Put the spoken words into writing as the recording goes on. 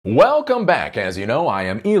Welcome back. As you know, I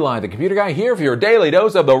am Eli, the computer guy, here for your daily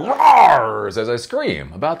dose of the roars as I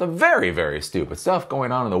scream about the very, very stupid stuff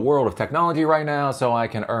going on in the world of technology right now so I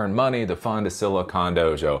can earn money to fund a Silicon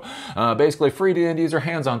Dojo. Basically, free to end-user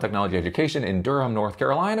hands-on technology education in Durham, North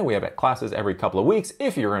Carolina. We have classes every couple of weeks.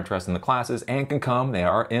 If you're interested in the classes and can come, they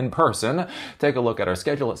are in person. Take a look at our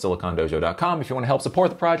schedule at silicondojo.com. If you want to help support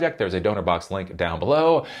the project, there's a donor box link down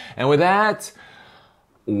below. And with that,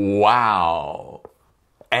 wow.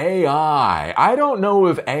 AI. I don't know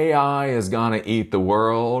if AI is gonna eat the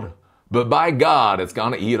world, but by God, it's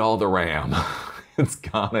gonna eat all the RAM. It's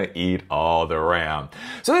gonna eat all the RAM.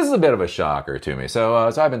 So this is a bit of a shocker to me. So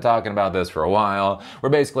I've been talking about this for a while, where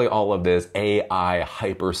basically all of this AI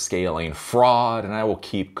hyperscaling fraud, and I will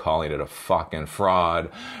keep calling it a fucking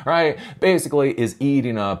fraud, right? Basically is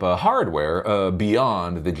eating up hardware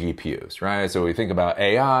beyond the GPUs, right? So we think about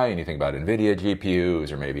AI and you think about NVIDIA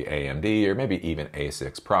GPUs or maybe AMD or maybe even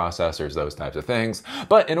ASICs processors, those types of things.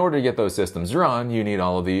 But in order to get those systems run, you need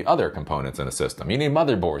all of the other components in a system. You need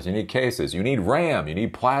motherboards, you need cases, you need RAM, you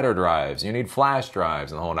need platter drives, you need flash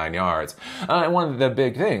drives, and the whole 9 yards. And one of the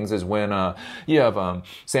big things is when you have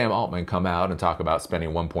Sam Altman come out and talk about spending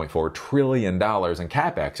 $1.4 trillion in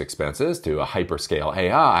CapEx expenses to a hyperscale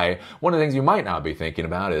AI, one of the things you might not be thinking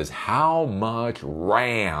about is how much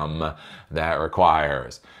RAM that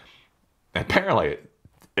requires. Apparently,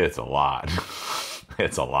 it's a lot.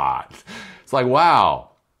 It's a lot. It's like, wow,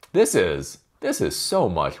 this is so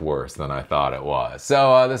much worse than I thought it was.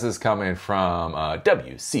 So this is coming from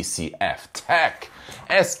WCCF Tech.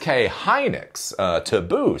 SK Hynix to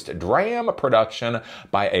boost DRAM production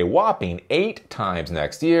by a whopping 8 times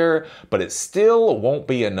next year, but it still won't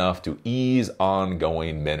be enough to ease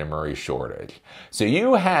ongoing memory shortage. So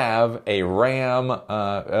you have a RAM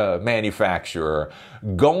manufacturer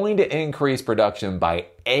going to increase production by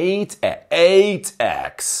 8x.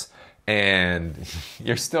 And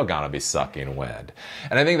you're still gonna be sucking wind.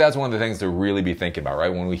 And I think that's one of the things to really be thinking about, right?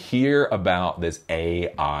 When we hear about this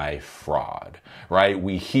AI fraud, right?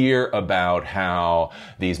 We hear about how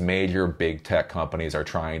these major big tech companies are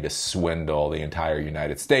trying to swindle the entire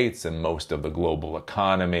United States and most of the global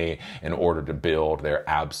economy in order to build their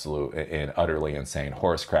absolute and utterly insane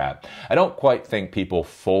horse crap. I don't quite think people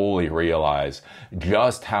fully realize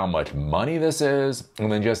just how much money this is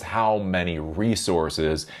and then just how many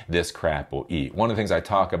resources this crap will eat. One of the things I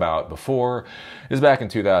talk about before is back in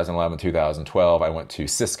 2011, 2012, I went to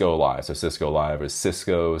Cisco Live. So Cisco Live is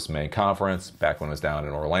Cisco's main conference back when it was down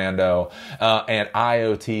in Orlando. And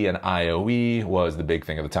IoT and IoE was the big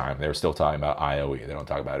thing at the time. They were still talking about IoE. They don't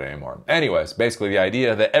talk about it anymore. Anyways, basically the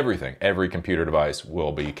idea that every computer device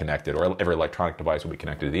will be connected, or every electronic device will be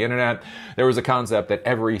connected to the internet. There was a concept that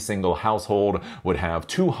every single household would have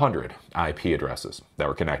 200 IP addresses that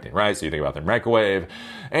were connecting, right? So you think about the microwave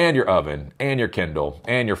and your oven and your Kindle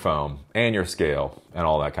and your phone and your scale and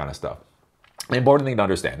all that kind of stuff. The important thing to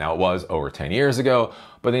understand, now it was over 10 years ago,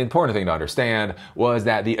 but the important thing to understand was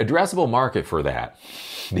that the addressable market for that,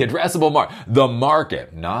 the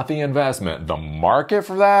market, not the investment, the market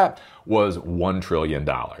for that was $1 trillion.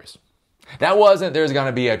 That wasn't there's going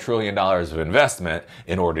to be $1 trillion of investment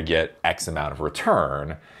in order to get X amount of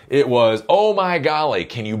return. It was, oh my golly,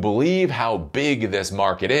 can you believe how big this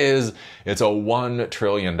market is? It's a $1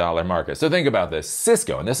 trillion market. So think about this.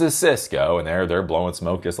 Cisco, and this is Cisco, and they're blowing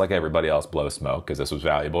smoke just like everybody else blows smoke because this was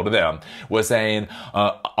valuable to them, was saying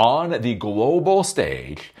on the global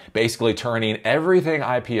stage, basically turning everything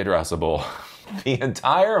IP addressable, the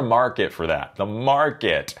entire market for that, the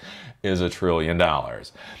market is $1 trillion.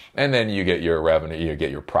 And then you get your revenue, you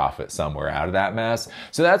get your profit somewhere out of that mess.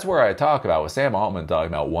 So that's where I talk about, with Sam Altman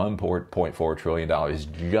talking about $1.4 trillion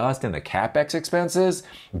just in the CapEx expenses.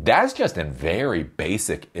 That's just in very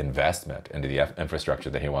basic investment into the infrastructure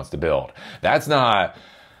that he wants to build. That's not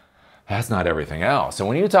everything else. So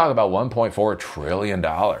when you talk about $1.4 trillion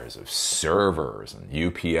of servers and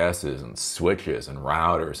UPSs and switches and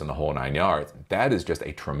routers and the whole 9 yards, that is just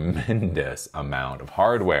a tremendous amount of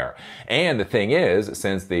hardware. And the thing is,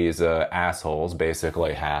 since these assholes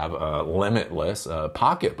basically have limitless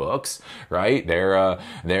pocketbooks, right?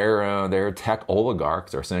 Their tech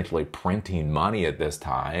oligarchs are essentially printing money at this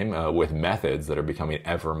time with methods that are becoming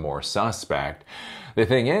ever more suspect. The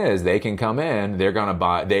thing is, they can come in, they're gonna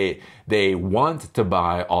buy, They want to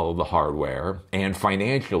buy all of the hardware, and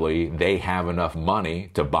financially, they have enough money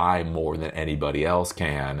to buy more than anybody else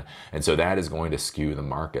can. And so that is going to skew the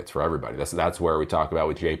markets for everybody. That's where we talk about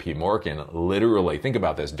with JP Morgan. Literally, think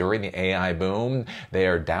about this. During the AI boom, they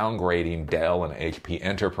are downgrading Dell and HP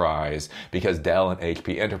Enterprise because Dell and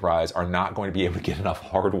HP Enterprise are not going to be able to get enough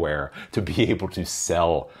hardware to be able to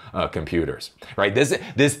sell computers, right? This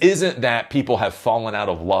isn't that people have fallen out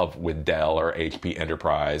of love with Dell or HP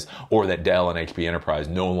Enterprise, or that Dell and HP Enterprise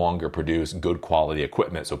no longer produce good quality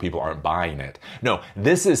equipment so people aren't buying it. No,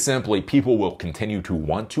 this is simply people will continue to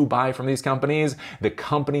want to buy from these companies. The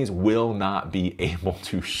companies will not be able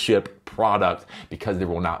to ship product because there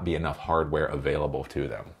will not be enough hardware available to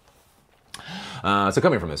them. So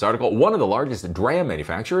coming from this article, one of the largest DRAM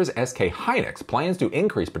manufacturers, SK Hynix, plans to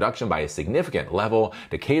increase production by a significant level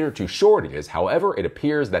to cater to shortages. However, it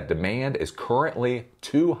appears that demand is currently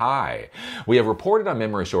too high. We have reported on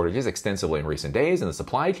memory shortages extensively in recent days, and the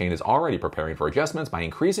supply chain is already preparing for adjustments by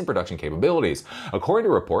increasing production capabilities. According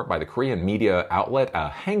to a report by the Korean media outlet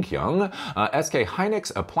Hangkyung, SK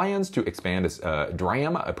Hynix plans to expand its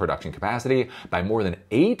DRAM production capacity by more than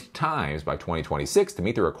 8 times by 2026 to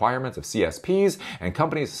meet the requirements of CSPs and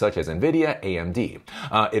companies such as NVIDIA, AMD.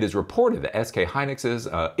 It is reported that SK Hynix's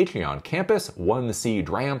Icheon campus 1C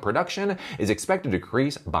DRAM production is expected to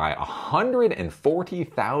increase by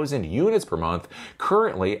 140,000 units per month,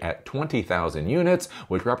 currently at 20,000 units,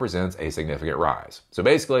 which represents a significant rise. So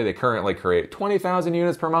basically, they currently create 20,000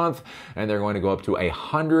 units per month, and they're going to go up to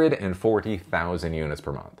 140,000 units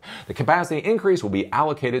per month. The capacity increase will be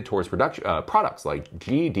allocated towards production products like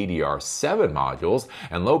GDDR7 modules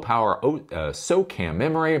and low-power SOCAMM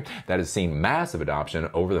memory that has seen massive adoption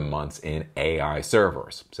over the months in AI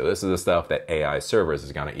servers. So this is the stuff that AI servers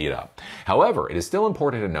is going to eat up. However, it is still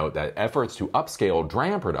important to note that efforts to upscale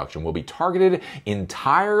DRAM production will be targeted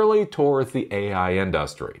entirely towards the AI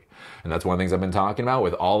industry. And that's one of the things I've been talking about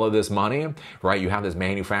with all of this money, right? You have this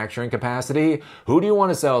manufacturing capacity. Who do you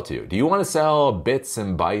want to sell to? Do you want to sell bits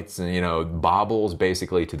and bytes and, baubles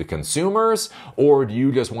basically to the consumers? Or do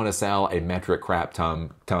you just want to sell a metric crap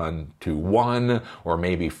ton to 1 or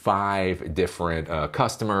maybe 5 different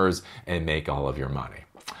customers and make all of your money?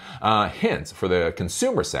 Hence, for the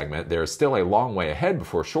consumer segment, there is still a long way ahead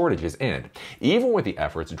before shortages end. Even with the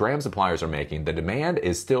efforts DRAM suppliers are making, the demand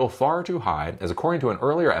is still far too high, as according to an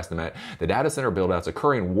earlier estimate, the data center buildouts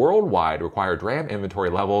occurring worldwide require DRAM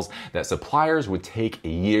inventory levels that suppliers would take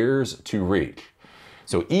years to reach.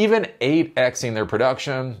 So even 8xing their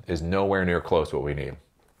production is nowhere near close to what we need.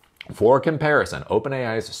 For comparison,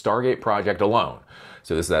 OpenAI's Stargate project alone,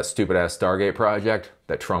 so this is that stupid-ass Stargate project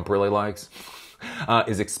that Trump really likes,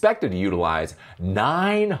 is expected to utilize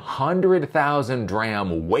 900,000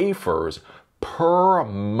 DRAM wafers per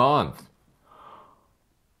month.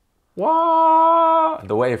 What?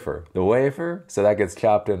 The wafer. So that gets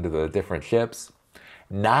chopped into the different chips.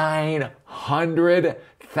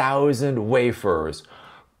 900,000 wafers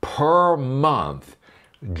per month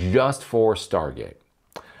just for Stargate,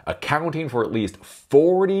 accounting for at least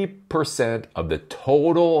 40% of the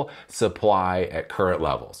total supply at current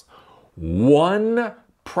levels. One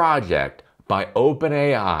project by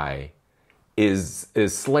OpenAI is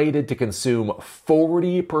slated to consume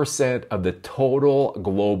 40% of the total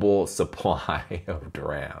global supply of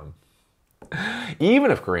DRAM.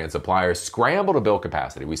 Even if Korean suppliers scramble to build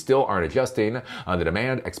capacity, we still aren't adjusting the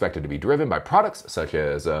demand expected to be driven by products such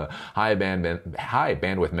as high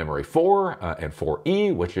bandwidth memory 4 and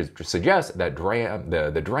 4E, which suggests that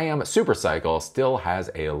the DRAM supercycle still has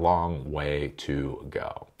a long way to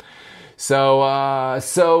go.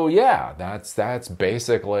 So yeah, that's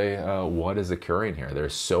basically what is occurring here.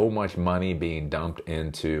 There's so much money being dumped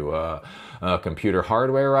into computer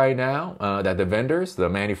hardware right now that the vendors, the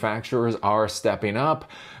manufacturers are stepping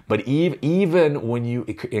up. But even when you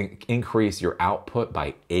increase your output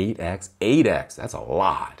by 8x, that's a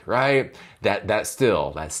lot, right? That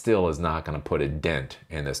still is not going to put a dent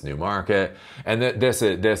in this new market. And this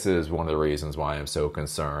is one of the reasons why I'm so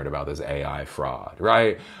concerned about this AI fraud,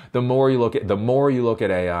 right? The more you look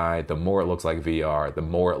at AI, the more it looks like VR, the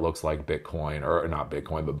more it looks like Bitcoin, or not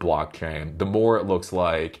Bitcoin, but blockchain, the more it looks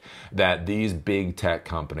like that these big tech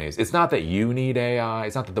companies, it's not that you need AI,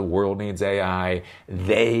 it's not that the world needs AI,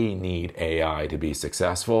 they need AI to be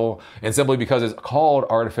successful. And simply because it's called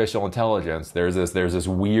artificial intelligence, there's this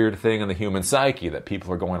weird thing in the human psyche that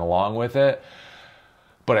people are going along with it.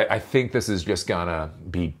 But I think this is just gonna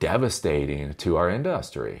be devastating to our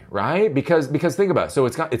industry, right? Because think about it. So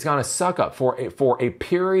it's gonna suck up for a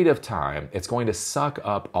period of time. It's going to suck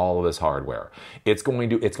up all of this hardware. It's going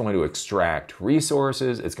to extract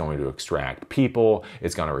resources. It's going to extract people.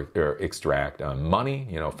 It's going to extract money,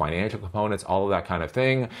 financial components, all of that kind of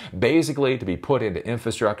thing. Basically, to be put into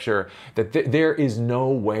infrastructure that there is no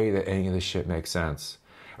way that any of this shit makes sense.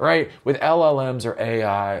 Right? With LLMs or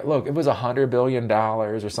AI, look, it was $100 billion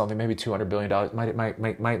or something, maybe $200 billion,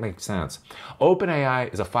 might make sense.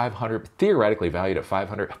 OpenAI is theoretically valued at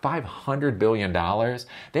 $500 billion.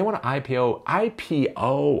 They want to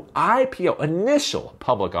IPO, initial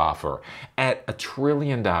public offer at $1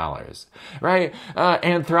 trillion, right?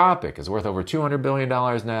 Anthropic is worth over $200 billion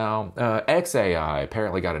now. XAI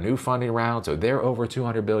apparently got a new funding round, so they're over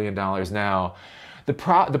 $200 billion now. The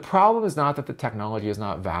problem is not that the technology is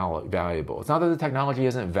not valuable. It's not that the technology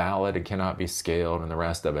isn't valid and cannot be scaled and the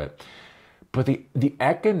rest of it. But the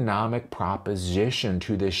economic proposition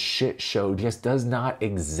to this shit show just does not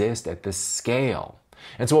exist at this scale.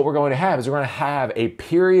 And so what we're going to have is we're going to have a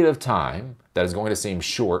period of time that is going to seem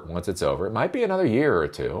short once it's over. It might be another year or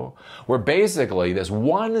two, where basically this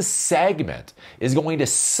one segment is going to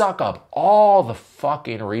suck up all the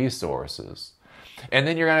fucking resources. And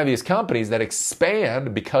then you're going to have these companies that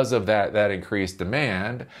expand because of that increased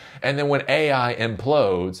demand. And then when AI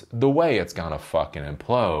implodes, the way it's going to fucking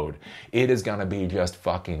implode, it is going to be just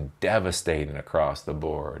fucking devastating across the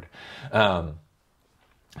board. So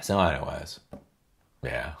anyways,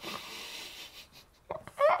 yeah.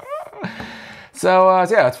 So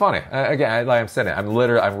yeah, it's funny. Again, like I'm saying, I'm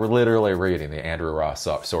literally reading the Andrew Ross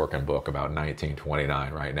Sorkin book about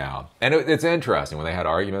 1929 right now, and it's interesting when they had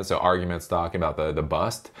arguments. So arguments talking about the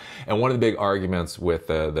bust, and one of the big arguments with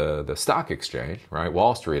the stock exchange, right,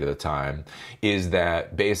 Wall Street at the time, is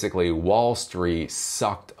that basically Wall Street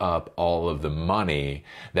sucked up all of the money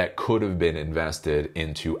that could have been invested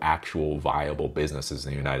into actual viable businesses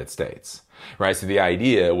in the United States. Right, so the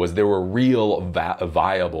idea was there were real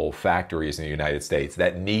viable factories in the United States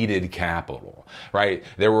that needed capital. Right,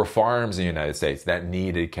 there were farms in the United States that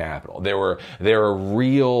needed capital. There were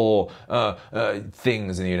real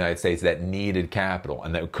things in the United States that needed capital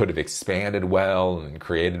and that could have expanded well and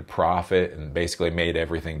created profit and basically made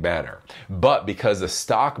everything better. But because the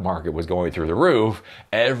stock market was going through the roof,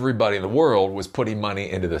 everybody in the world was putting money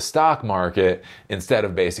into the stock market instead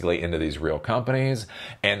of basically into these real companies.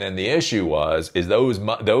 And then the issue is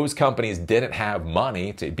those companies didn't have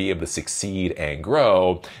money to be able to succeed and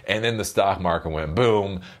grow, and then the stock market went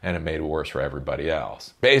boom, and it made it worse for everybody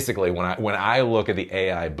else. Basically, when I look at the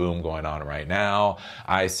AI boom going on right now,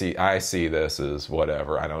 I see this as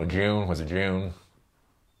whatever. I don't know, June, was it June?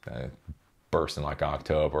 Burst in like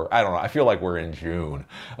October. I don't know. I feel like we're in June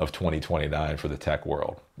of 2029 for the tech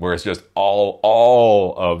world, where it's just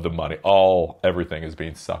all of the money, everything is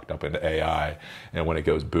being sucked up into AI. And when it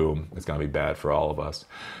goes boom, it's going to be bad for all of us.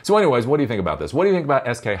 So anyways, what do you think about this? What do you think about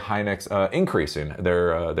SK Hynix increasing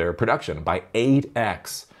their production by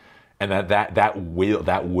 8x? And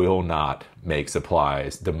that will not make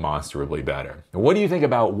supplies demonstrably better. What do you think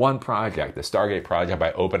about one project, the Stargate project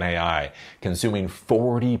by OpenAI, consuming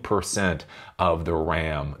 40% of the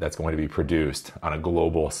RAM that's going to be produced on a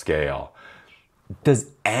global scale? Does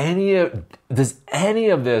any of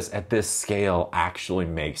this at this scale actually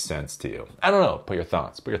make sense to you? I don't know. Put your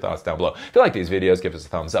thoughts down below. If you like these videos, give us a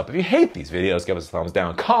thumbs up. If you hate these videos, give us a thumbs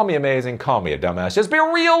down. Call me amazing, call me a dumbass. Just be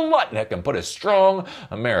a real nutnik and put a strong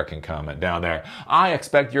American comment down there. I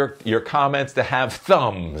expect your comments to have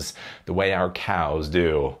thumbs, the way our cows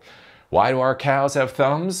do. Why do our cows have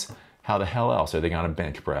thumbs? How the hell else are they gonna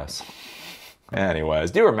bench press?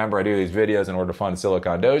 Anyways, do remember I do these videos in order to fund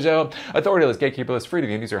Silicon Dojo, authorityless, gatekeeperless, free to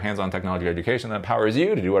use your hands-on technology education that empowers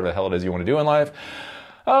you to do whatever the hell it is you want to do in life.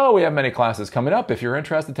 Oh, we have many classes coming up. If you're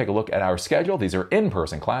interested, take a look at our schedule. These are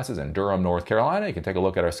in-person classes in Durham, North Carolina. You can take a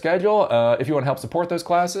look at our schedule. If you want to help support those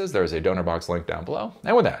classes, there's a donor box link down below.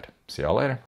 And with that, see y'all later.